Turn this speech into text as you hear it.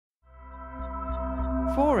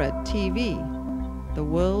FORA.tv. The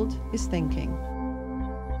world is thinking.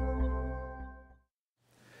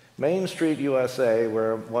 Main Street, USA,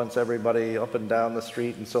 where once everybody up and down the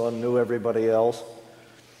street and so on knew everybody else,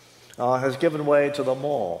 has given way to the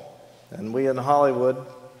mall. And we in Hollywood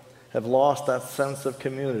have lost that sense of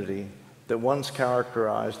community that once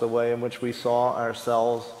characterized the way in which we saw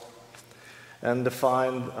ourselves and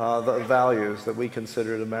defined the values that we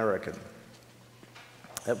considered American.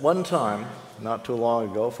 At one time, not too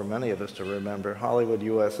long ago, for many of us to remember, Hollywood,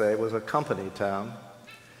 USA was a company town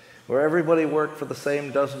where everybody worked for the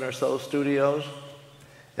same dozen or so studios.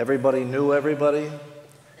 Everybody knew everybody.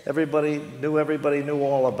 Everybody knew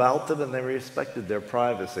all about them, and they respected their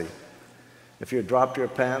privacy. If you dropped your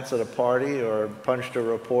pants at a party or punched a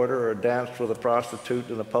reporter or danced with a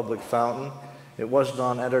prostitute in a public fountain, it wasn't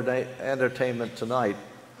on Entertainment Tonight.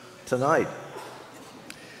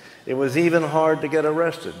 It was even hard to get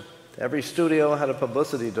arrested. Every studio had a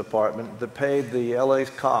publicity department that paid the LA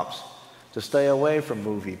cops to stay away from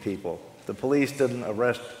movie people. The police didn't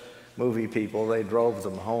arrest movie people, they drove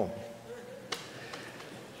them home.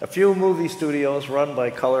 A few movie studios run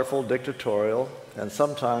by colorful, dictatorial, and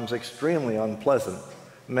sometimes extremely unpleasant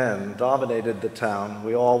men dominated the town.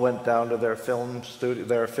 We all went down to their film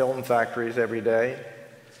factories every day.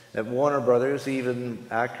 At Warner Brothers, even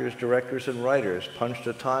actors, directors, and writers punched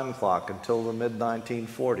a time clock until the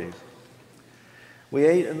mid-1940s. We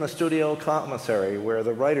ate in the studio commissary, where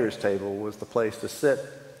the writer's table was the place to sit,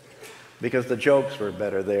 because the jokes were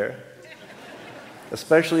better there,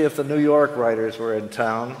 especially if the New York writers were in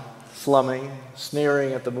town, slumming,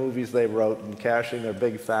 sneering at the movies they wrote, and cashing their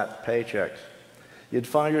big fat paychecks. You'd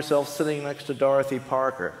find yourself sitting next to Dorothy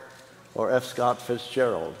Parker or F. Scott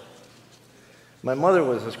Fitzgerald. My mother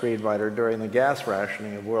was a screenwriter during the gas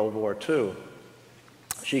rationing of World War II.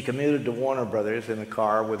 She commuted to Warner Brothers in a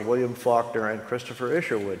car with William Faulkner and Christopher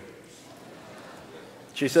Isherwood.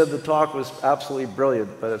 She said the talk was absolutely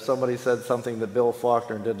brilliant, but if somebody said something that Bill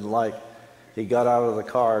Faulkner didn't like, he got out of the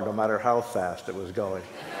car no matter how fast it was going.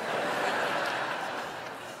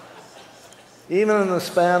 Even in the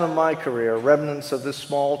span of my career, remnants of this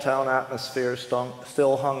small-town atmosphere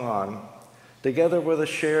still hung on, together with a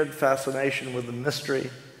shared fascination with the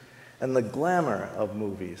mystery and the glamour of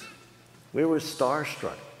movies. We were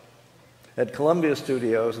starstruck. At Columbia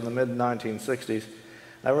Studios in the mid-1960s,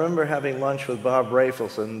 I remember having lunch with Bob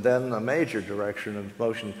Rafelson, then a major director of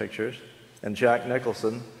motion pictures, and Jack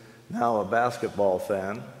Nicholson, now a basketball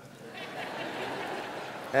fan,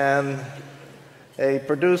 and a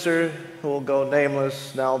producer who will go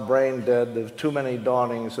nameless, now brain dead of too many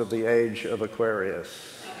dawnings of the age of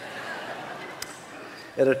Aquarius.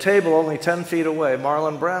 At a table only 10 feet away,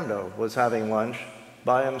 Marlon Brando was having lunch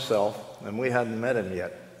by himself, and we hadn't met him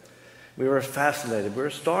yet. We were fascinated. We were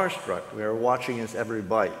starstruck. We were watching his every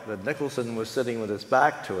bite. But Nicholson was sitting with his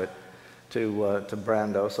back to it, to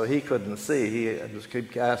Brando, so he couldn't see. He just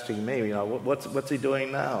kept asking me, you know, what's he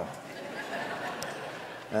doing now?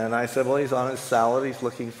 And I said, well, he's on his salad. He's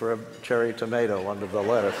looking for a cherry tomato under the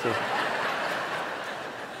lettuce.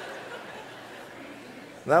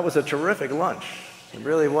 That was a terrific lunch. It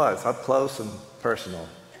really was, up close and personal.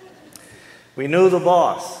 We knew the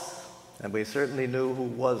boss, and we certainly knew who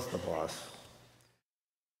was the boss.